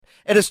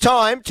It is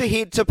time to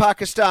head to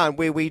Pakistan,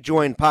 where we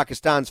join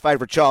Pakistan's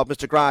favourite child,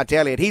 Mr. Grant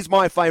Elliott. He's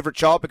my favourite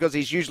child because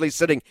he's usually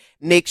sitting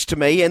next to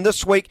me. And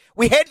this week,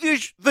 we had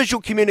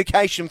visual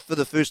communication for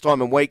the first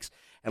time in weeks.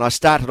 And I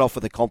started off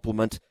with a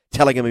compliment,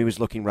 telling him he was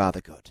looking rather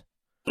good.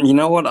 You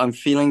know what? I'm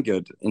feeling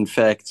good. In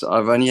fact,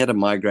 I've only had a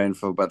migraine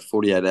for about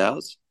 48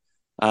 hours.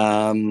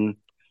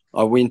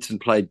 I went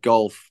and played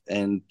golf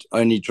and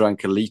only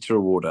drank a litre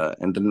of water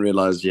and didn't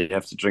realize you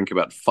have to drink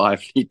about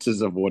 5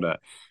 litres of water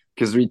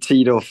because we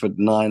teed off at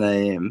 9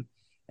 a.m.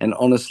 And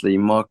honestly,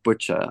 Mark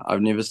Butcher,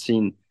 I've never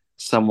seen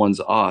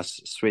someone's ass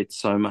sweat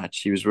so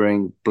much. He was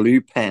wearing blue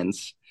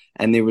pants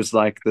and there was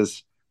like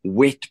this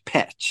wet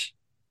patch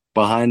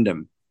behind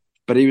him.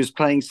 But he was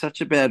playing such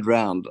a bad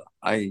round,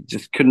 I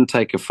just couldn't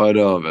take a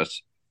photo of it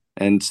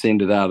and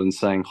send it out and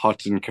saying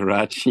hot in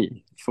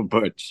Karachi for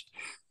Butch.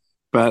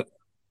 But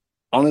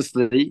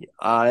honestly,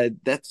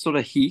 that sort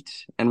of heat,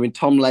 and when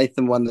Tom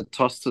Latham won the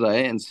toss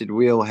today and said,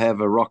 we'll have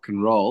a rock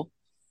and roll,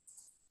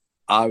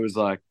 I was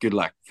like, good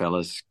luck,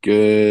 fellas,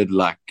 good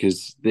luck,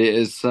 because there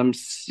is some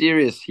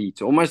serious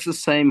heat, almost the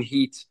same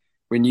heat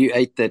when you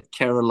ate that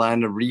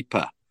Carolina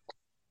Reaper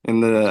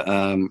in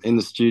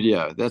the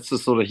studio. That's the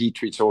sort of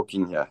heat we're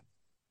talking here.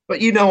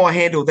 But I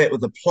handled that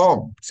with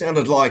aplomb.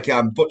 Sounded like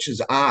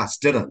Butcher's ass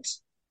didn't.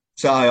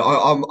 So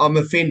I'm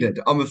offended.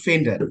 I'm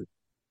offended.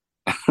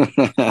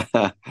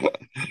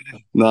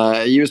 No,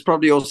 he was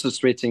probably also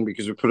sweating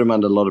because we put him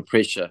under a lot of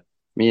pressure.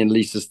 Me and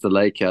Lisa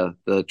Stalaker,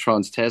 the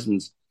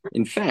Trans-Tasmans.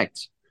 In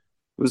fact,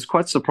 it was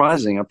quite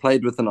surprising. I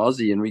played with an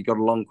Aussie and we got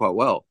along quite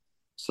well.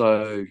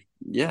 So,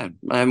 yeah,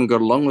 I haven't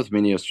got along with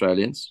many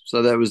Australians.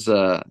 So that was,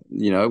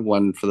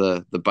 one for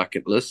the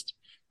bucket list.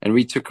 And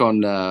we took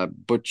on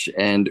Butch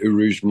and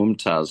Uruj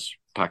Mumtaz,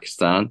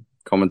 Pakistan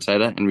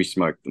commentator, and we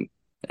smoked them.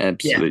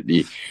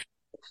 Absolutely.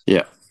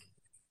 Yeah.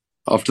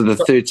 After the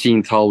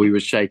 13th hole, we were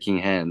shaking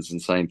hands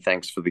and saying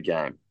thanks for the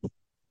game.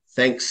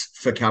 Thanks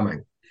for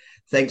coming.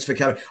 Thanks for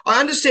coming. I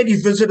understand you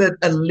visited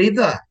a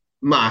leather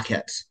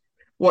market.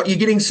 What, you're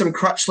getting some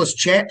crutchless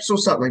chaps or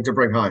something to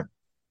bring home?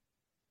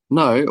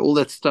 No, all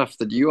that stuff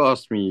that you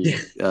asked me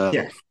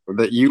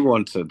that you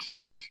wanted,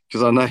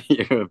 because I know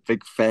you're a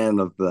big fan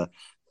of the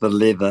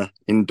leather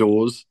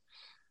indoors.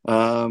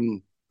 I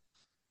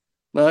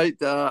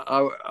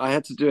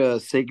had to do a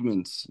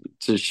segment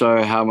to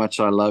show how much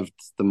I loved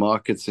the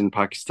markets in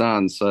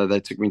Pakistan. So they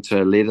took me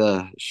to a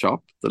leather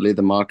shop, the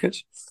leather market.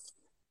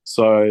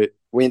 So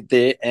went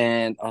there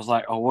and I was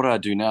like, oh, what do I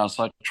do now?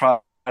 So I tried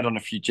on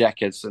a few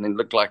jackets and it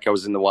looked like I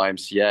was in the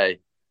YMCA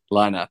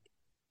lineup.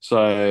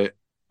 So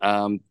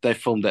they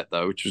filmed that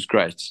though, which was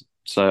great.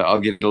 So I'll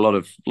get a lot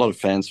of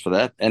fans for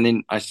that. And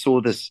then I saw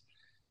this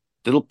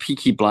little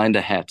Peaky Blinder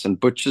hat, and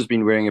Butcher's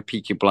been wearing a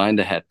Peaky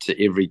Blinder hat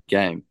to every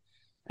game,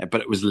 but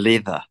it was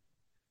leather.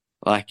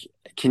 Like,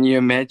 can you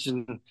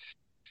imagine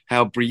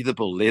how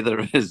breathable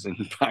leather is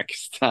in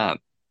Pakistan?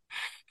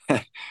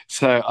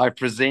 So I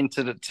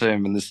presented it to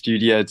him in the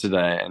studio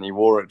today, and he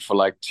wore it for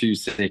like 2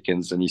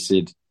 seconds, and he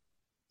said,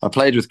 I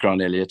played with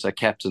Grant Elliott, I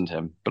captained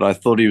him, but I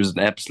thought he was an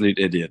absolute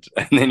idiot.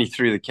 And then he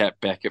threw the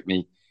cap back at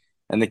me,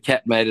 and the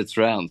cap made its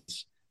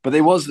rounds. But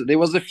there was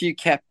a few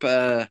cap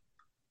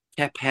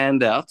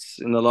handouts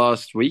in the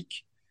last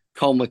week.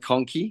 Cole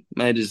McConkey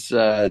made his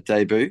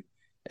debut,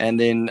 and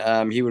then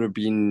he would have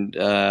been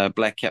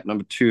black cap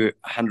number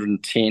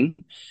 210.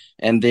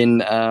 And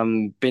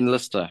then Ben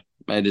Lister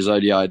made his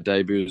ODI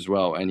debut as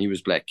well, and he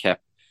was black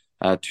cap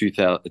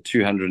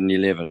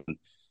 211.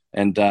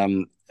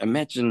 And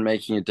imagine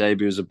making a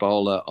debut as a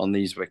bowler on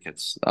these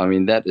wickets. I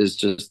mean, that is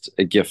just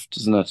a gift,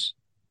 isn't it?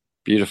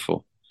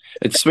 Beautiful.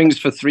 It swings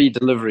for 3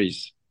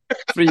 deliveries.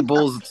 3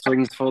 balls it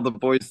swings for, the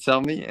boys tell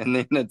me, and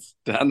then it's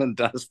done and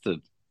dusted.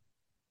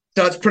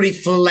 So it's pretty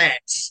flat.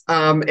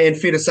 And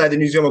fair to say the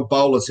New Zealand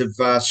bowlers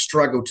have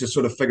struggled to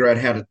sort of figure out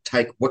how to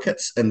take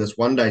wickets in this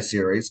one-day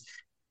series.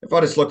 If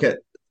I just look at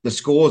the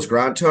scores,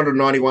 Grant,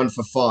 291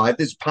 for 5.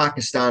 There's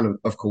Pakistan,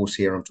 of course,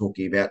 here I'm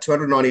talking about.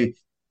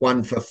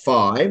 291 for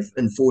 5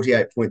 in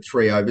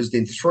 48.3 overs.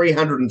 Then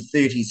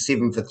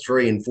 337 for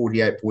 3 in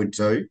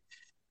 48.2.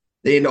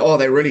 Then,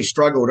 they really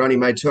struggled, only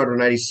made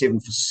 287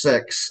 for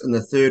 6 in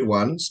the third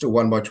one, still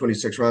won by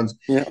 26 runs.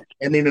 Yeah.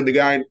 And then in the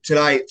game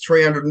today,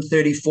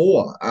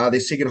 334, their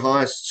second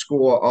highest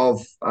score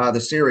of the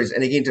series,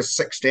 and again, just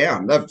 6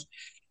 down.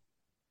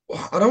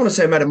 I don't want to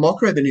say made a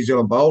mockery of the New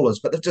Zealand bowlers,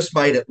 but they've just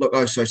made it look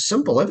so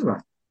simple, haven't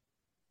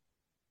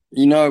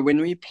they? You know,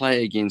 when we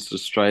play against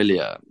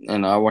Australia,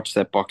 and I watch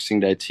that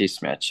Boxing Day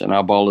test match, and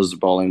our bowlers are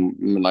bowling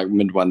like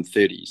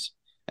mid-130s,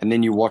 and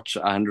then you watch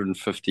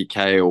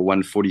 150k or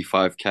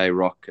 145k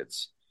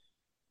rockets,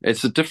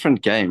 it's a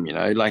different game,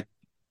 like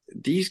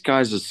these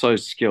guys are so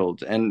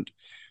skilled. And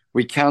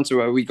we got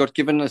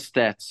given the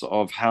stats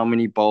of how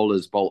many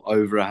bowlers bowl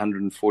over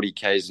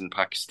 140Ks in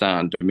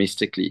Pakistan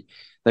domestically.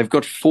 They've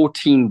got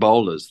 14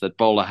 bowlers that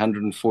bowl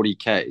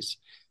 140Ks.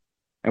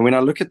 And when I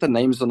look at the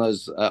names on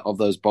those of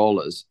those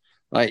bowlers,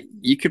 like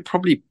you could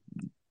probably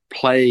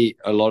play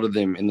a lot of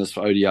them in this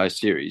ODI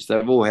series.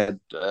 They've all had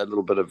a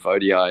little bit of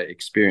ODI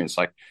experience,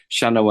 like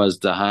Shanawaz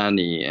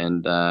Dahani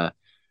and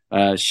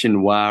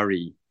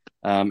Shinwari,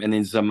 and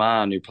then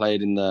Zaman, who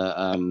played in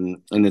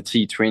the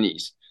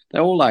T20s.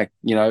 They're all like,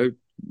 mid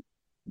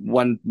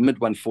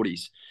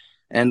 140s.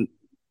 And,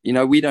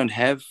 we don't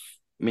have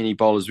many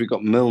bowlers. We've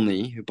got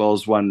Milne, who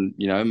bowls mid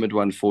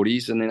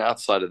 140s. And then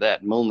outside of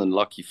that, Milne,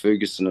 Lockie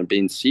Ferguson, and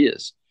Ben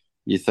Sears,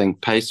 you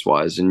think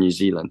pace-wise in New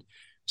Zealand.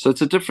 So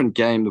it's a different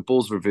game. The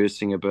ball's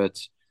reversing a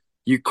bit.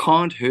 You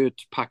can't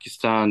hurt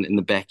Pakistan in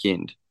the back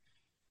end.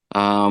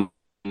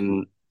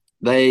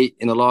 They,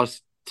 in the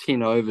last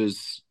 10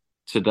 overs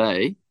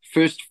today,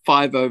 first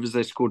 5 overs,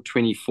 they scored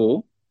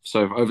 24.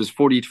 So overs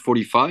 40 to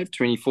 45,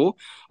 24.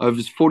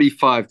 Overs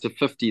 45 to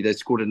 50, they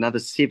scored another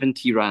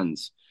 70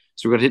 runs.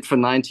 So we got hit for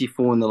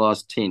 94 in the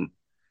last 10.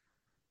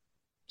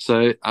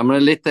 So I'm going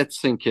to let that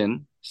sink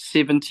in.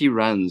 70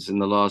 runs in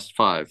the last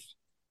 5.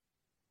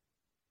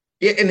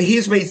 Yeah, and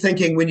here's me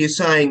thinking when you're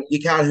saying you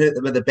can't hurt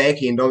them at the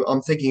back end,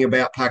 I'm thinking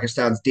about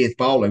Pakistan's death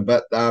bowling,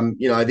 but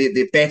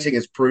their batting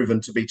has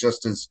proven to be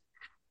just as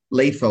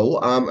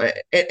lethal. And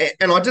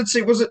I did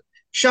see, was it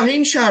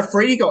Shaheen Shah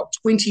Afridi got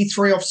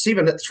 23 off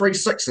 7 at 3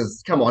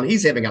 sixes? Come on,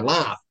 he's having a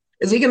laugh.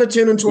 Is he going to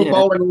turn into a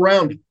bowling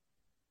round?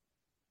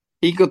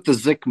 He got the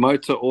Zik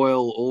Motor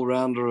Oil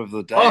All-Rounder of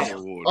the Day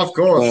award. Of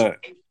course.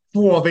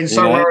 I've been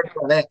so worried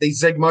about that. The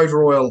Zig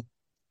Motor Oil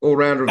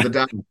All-Rounder of the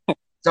Day.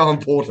 So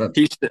important.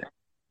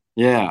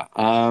 Yeah.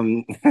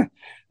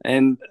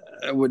 And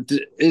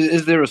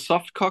is there a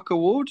soft cock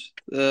award?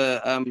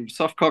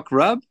 Soft cock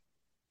rub?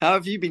 How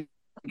have you been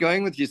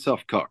going with your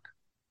soft cock?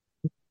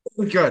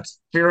 Good.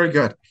 Very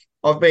good.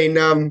 I've been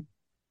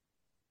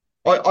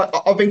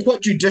I've been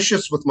quite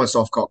judicious with my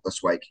soft cock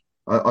this week.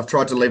 I've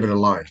tried to leave it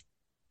alone.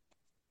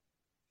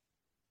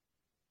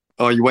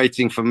 Are you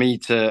waiting for me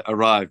to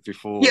arrive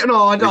before? Yeah,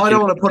 no, I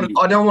don't want to put it.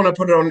 I don't want to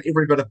put it on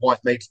every bit of white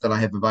meat that I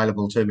have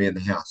available to me in the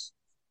house.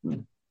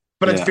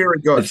 But it's very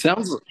good. It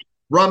sounds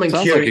rum and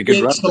Q, like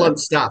excellent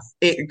stuff.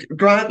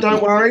 Grant,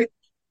 don't worry.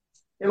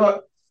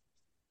 Look,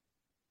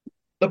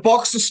 the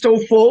box is still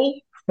full.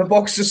 The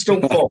box is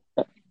still full.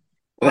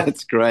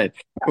 That's great.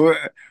 I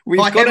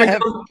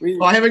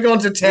haven't gone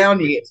to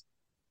town yet.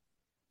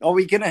 Are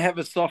we going to have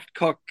a soft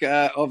cock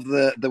of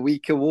the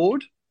week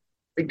award?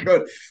 We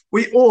could.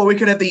 We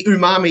could have the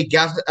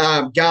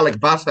umami garlic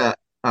butter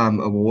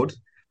award.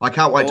 I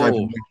can't wait to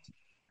open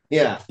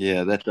it.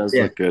 Yeah, that does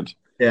look good.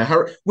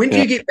 Yeah. When do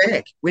you get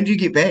back? When do you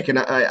get back? And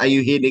are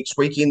you here next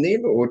weekend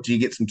then, or do you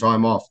get some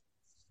time off?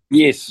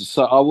 Yes,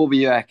 so I will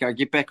be back. I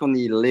get back on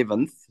the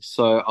 11th,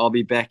 so I'll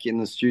be back in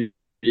the studio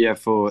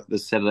for the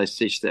Saturday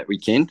sesh that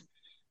weekend.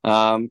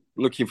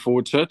 Looking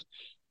forward to it.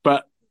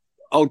 But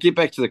I'll get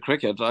back to the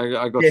cricket.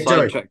 I got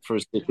sidetracked for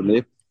a second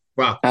there.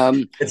 Wow.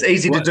 It's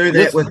easy to do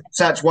that with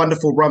such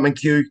wonderful rum and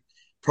Q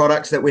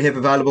products that we have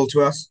available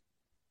to us.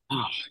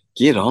 Oh,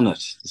 get on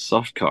it. The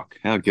soft cock.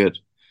 How good.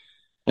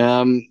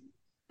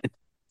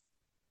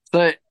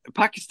 So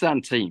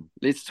Pakistan team,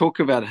 let's talk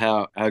about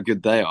how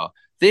good they are.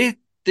 Their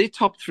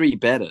top 3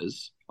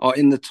 batters are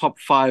in the top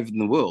 5 in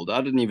the world.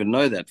 I didn't even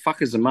know that.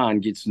 Fakhar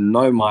Zaman gets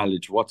no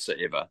mileage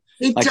whatsoever.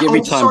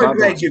 I'm so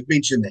glad you've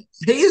mentioned that.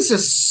 He is a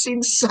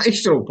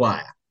sensational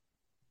player.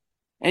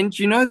 And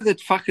you know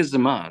that Fakhar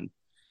Zaman,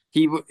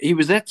 he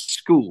was at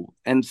school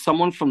and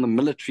someone from the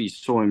military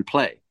saw him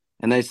play.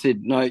 And they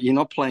said, no, you're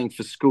not playing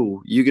for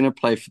school. You're going to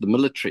play for the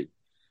military.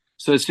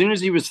 So as soon as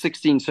he was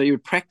 16, so he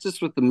would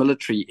practice with the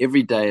military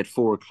every day at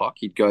 4 o'clock.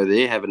 He'd go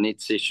there, have a net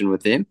session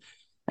with them.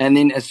 And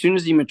then as soon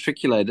as he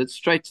matriculated,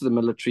 straight to the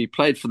military,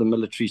 played for the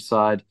military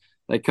side.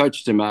 They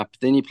coached him up.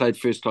 Then he played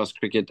first-class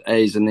cricket,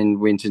 A's, and then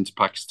went into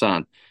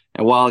Pakistan.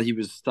 And while he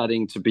was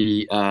studying to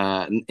be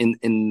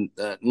in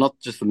not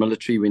just the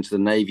military, he went to the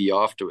Navy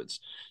afterwards.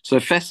 So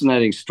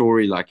fascinating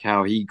story, like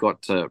how he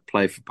got to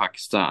play for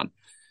Pakistan.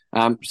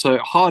 So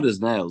hard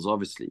as nails,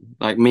 obviously,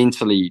 like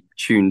mentally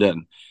tuned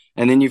in.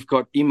 And then you've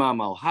got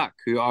Imam Al-Haq,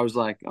 who I was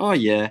like, oh,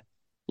 yeah,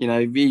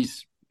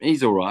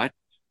 he's all right.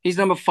 He's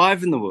number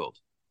 5 in the world.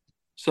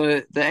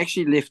 So they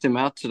actually left him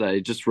out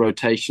today, just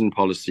rotation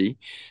policy.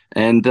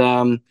 And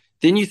then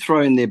you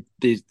throw in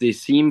their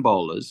seam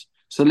bowlers.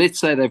 So let's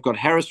say they've got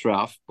Haris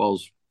Rauf,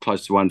 bowls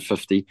close to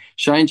 150.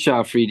 Shaheen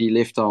Shah Afridi,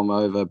 left arm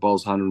over,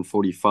 bowls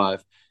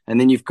 145. And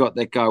then you've got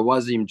that guy,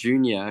 Wasim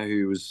Jr.,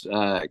 who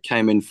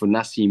came in for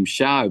Naseem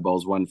Shah, who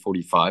bowls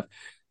 145.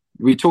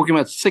 We're talking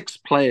about 6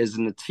 players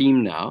in the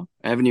team now.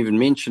 I haven't even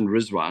mentioned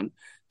Rizwan,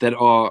 that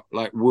are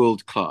like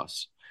world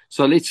class.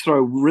 So let's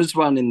throw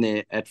Rizwan in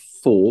there at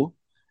 4.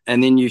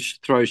 And then you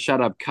throw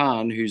Shadab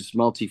Khan, who's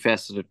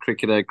multifaceted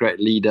cricketer, great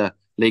leader,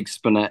 leg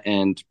spinner,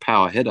 and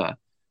power hitter.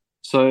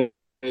 So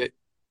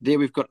there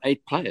we've got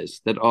 8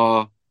 players that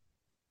are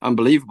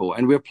unbelievable.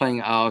 And we're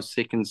playing our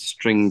second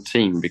string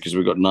team because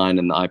we've got 9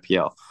 in the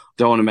IPL.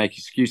 Don't want to make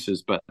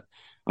excuses, but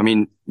I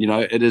mean,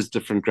 it is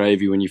different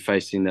gravy when you're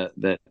facing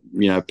that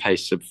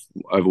pace of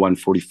over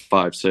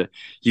 145. So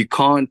you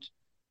can't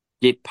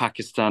get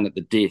Pakistan at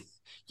the death.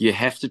 You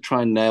have to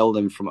try and nail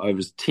them from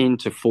overs 10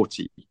 to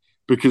 40.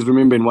 Because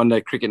remember, in one-day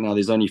cricket now,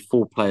 there's only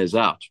 4 players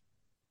out.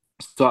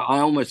 So I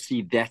almost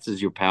see that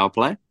as your power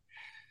play.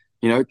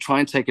 try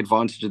and take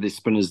advantage of their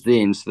spinners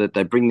then so that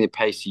they bring their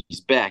paces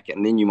back,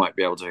 and then you might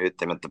be able to hurt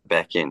them at the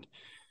back end.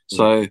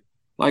 So,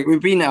 like,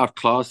 we've been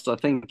outclassed. I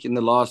think in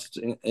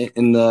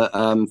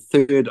the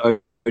third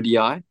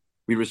ODI,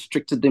 we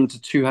restricted them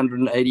to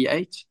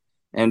 288,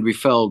 and we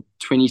fell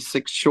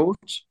 26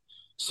 short.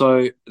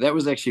 So that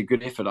was actually a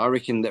good effort. I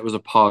reckon that was a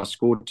par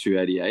scored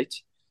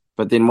 288.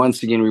 But then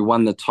once again, we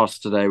won the toss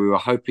today. We were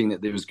hoping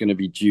that there was going to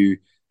be dew.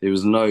 There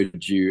was no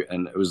dew,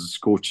 and it was a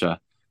scorcher.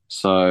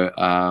 So,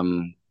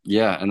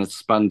 yeah, and it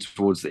spun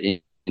towards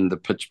the end. The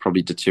pitch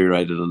probably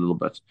deteriorated a little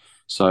bit.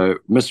 So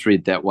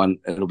misread that one.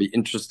 It'll be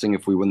interesting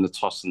if we win the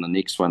toss in the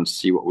next one to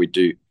see what we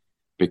do,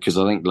 because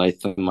I think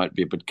Latham might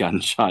be a bit gun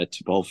shy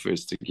to bowl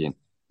first again.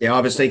 Yeah, I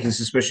have a sneaking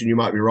suspicion you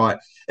might be right.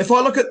 If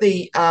I look at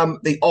the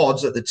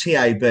odds at the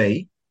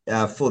TAB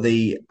for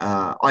the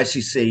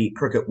ICC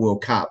Cricket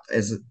World Cup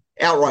as an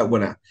outright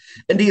winner,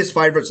 India's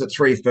favourites at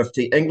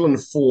 350,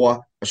 England 4,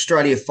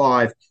 Australia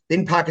 5,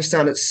 then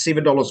Pakistan at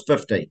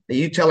 $7.50. Are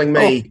you telling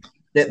me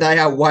that they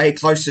are way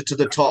closer to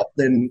the top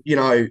than,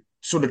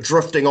 sort of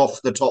drifting off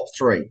the top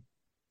three?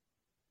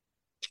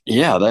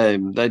 Yeah,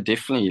 they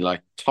definitely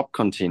like top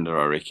contender,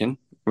 I reckon.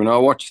 When I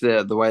watch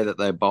the way that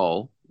they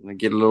bowl, they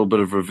get a little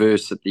bit of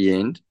reverse at the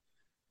end.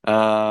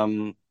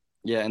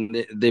 Yeah,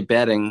 and their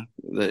batting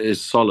is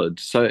solid.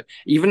 So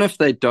even if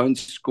they don't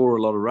score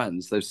a lot of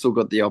runs, they've still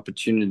got the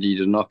opportunity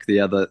to knock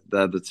the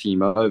other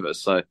team over.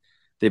 So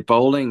their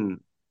bowling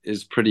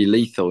is pretty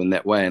lethal in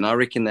that way. And I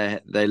reckon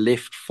they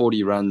left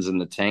 40 runs in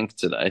the tank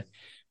today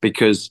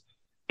because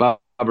Babar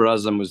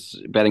Azam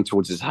was batting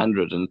towards his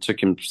 100 and it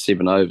took him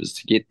 7 overs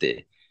to get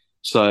there.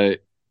 So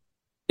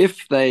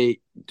if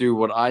they do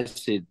what I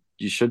said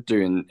you should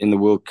do in the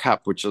World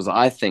Cup, which is,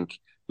 I think,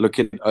 look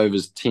at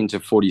overs 10 to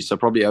 40, so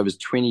probably overs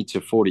 20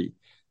 to 40.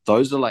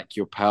 Those are like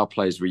your power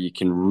plays where you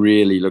can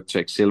really look to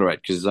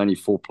accelerate because there's only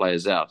 4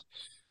 players out.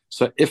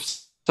 So if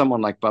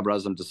someone like Babar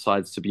Azam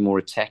decides to be more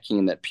attacking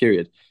in that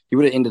period, he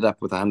would have ended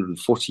up with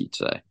 140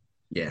 today.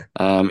 Yeah.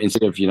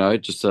 Instead of,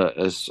 just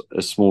a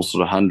small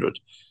sort of 100.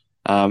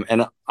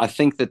 And I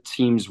think that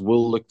teams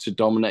will look to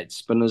dominate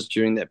spinners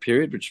during that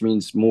period, which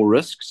means more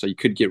risk. So you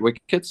could get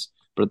wickets,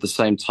 but at the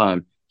same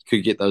time, you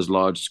could get those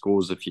large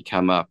scores if you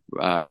come off,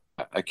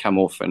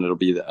 and it'll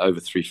be over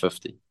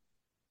 350.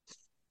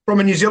 From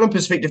a New Zealand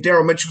perspective,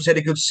 Daryl Mitchell's had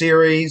a good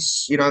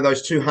series.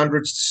 Those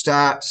 200s to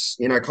start.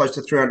 Close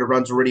to 300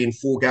 runs already in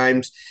 4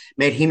 games.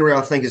 Matt Henry,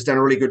 I think, has done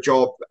a really good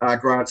job.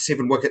 Grant,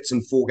 7 wickets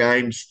in 4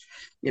 games.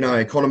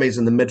 Economies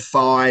in the mid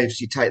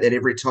 5s. You take that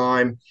every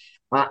time.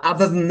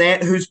 Other than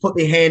that, who's put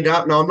their hand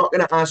up? Now, I'm not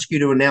going to ask you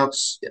to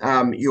announce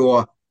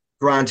your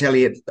Grant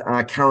Elliott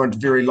current,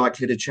 very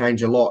likely to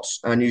change a lot,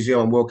 New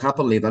Zealand World Cup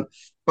 11.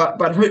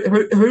 But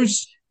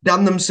who's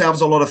done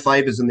themselves a lot of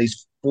favours in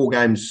these 4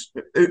 games,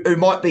 who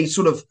might be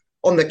sort of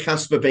on the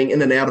cusp of being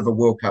in and out of a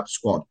World Cup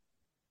squad?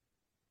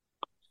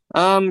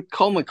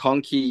 Cole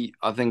McConkey,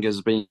 I think,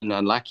 has been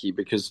unlucky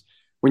because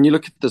when you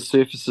look at the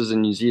surfaces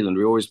in New Zealand,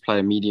 we always play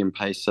a medium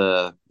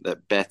pacer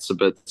that bats a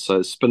bit,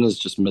 so spinners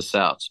just miss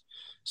out.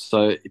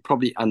 So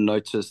probably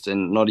unnoticed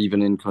and not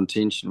even in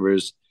contention,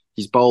 whereas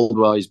he's bowled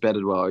well, he's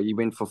batted well. He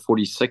went for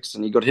 46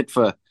 and he got hit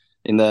for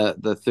in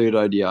the third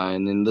ODI,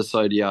 and then this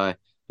ODI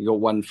he got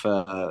one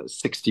for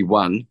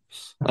 61.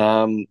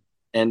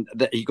 And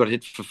he got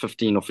hit for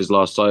 15 off his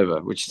last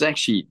over, which is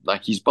actually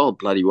like he's bowled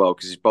bloody well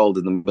because he's bowled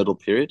in the middle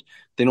period.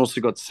 Then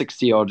also got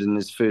 60 odd in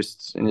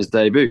his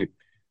debut,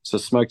 so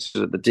smoked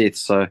it at the death.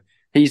 So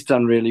he's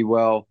done really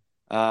well.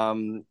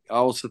 I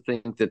also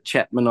think that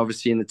Chapman,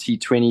 obviously in the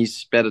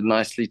T20s, batted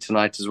nicely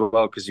tonight as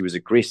well because he was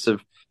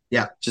aggressive.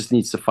 Yeah, just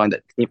needs to find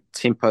that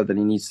tempo that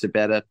he needs to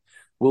bat at.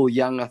 Will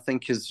Young, I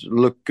think, has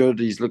looked good.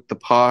 He's looked the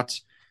part.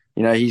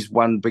 He's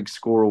one big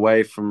score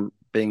away from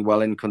being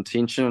well in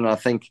contention, and I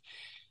think.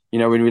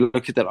 When we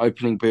look at that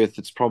opening berth,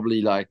 it's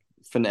probably like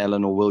Finn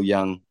Allen or Will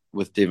Young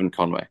with Devon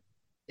Conway.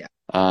 Yeah.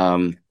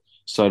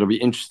 So it'll be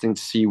interesting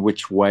to see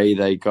which way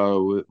they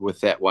go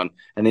with that one.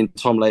 And then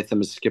Tom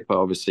Latham as skipper,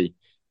 obviously,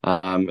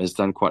 has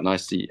done quite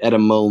nicely.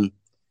 Adam Milne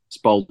is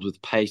bowled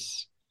with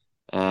pace.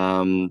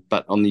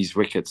 But on these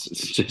wickets,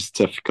 it's just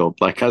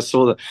difficult. Like I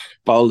saw the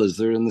bowlers,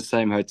 they're in the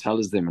same hotel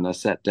as them, and I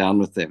sat down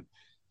with them.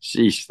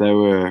 Sheesh, they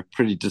were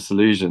pretty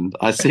disillusioned.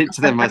 I said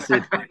to them, I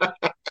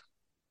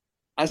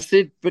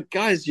said, but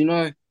guys,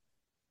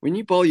 when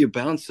you bowl your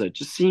bouncer, it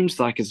just seems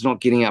like it's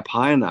not getting up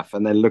high enough.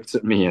 And they looked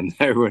at me and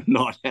they were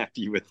not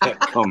happy with that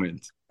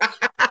comment.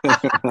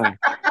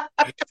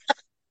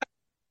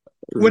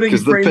 Winning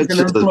friends and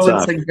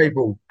influencing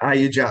people. Are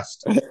you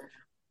just?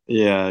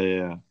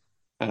 Yeah.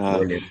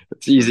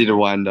 It's easy to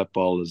wind up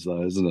bowlers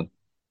though, isn't it?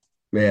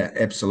 Yeah,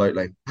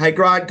 absolutely. Hey,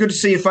 Grant, good to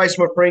see your face,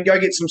 my friend. Go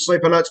get some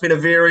sleep. I know it's been a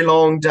very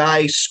long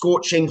day,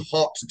 scorching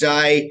hot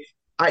day.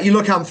 You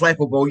look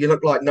unflappable. You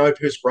look like no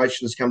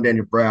perspiration has come down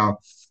your brow.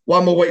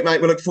 One more week,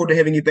 mate. We look forward to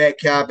having you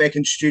back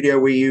in studio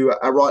where you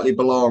rightly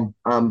belong.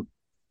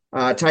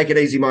 Take it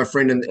easy, my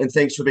friend, and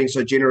thanks for being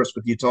so generous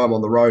with your time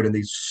on the road in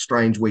these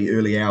strange wee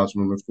early hours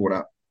when we've caught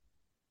up.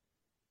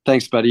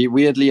 Thanks, buddy.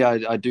 Weirdly,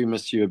 I do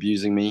miss you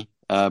abusing me.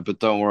 But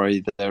don't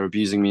worry, they're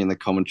abusing me in the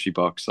commentary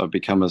box. I've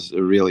become a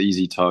real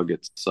easy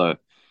target. So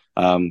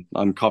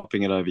I'm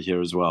copying it over here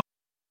as well.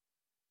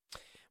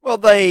 Well,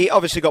 they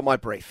obviously got my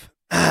brief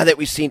that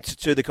we sent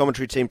to the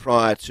commentary team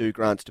prior to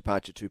Grant's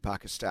departure to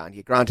Pakistan.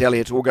 Yeah, Grant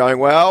Elliott, all going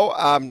well.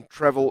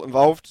 Travel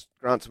involved.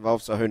 Grant's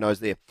involved, so who knows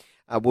there.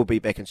 We'll be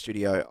back in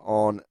studio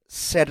on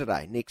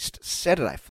Saturday, next Saturday.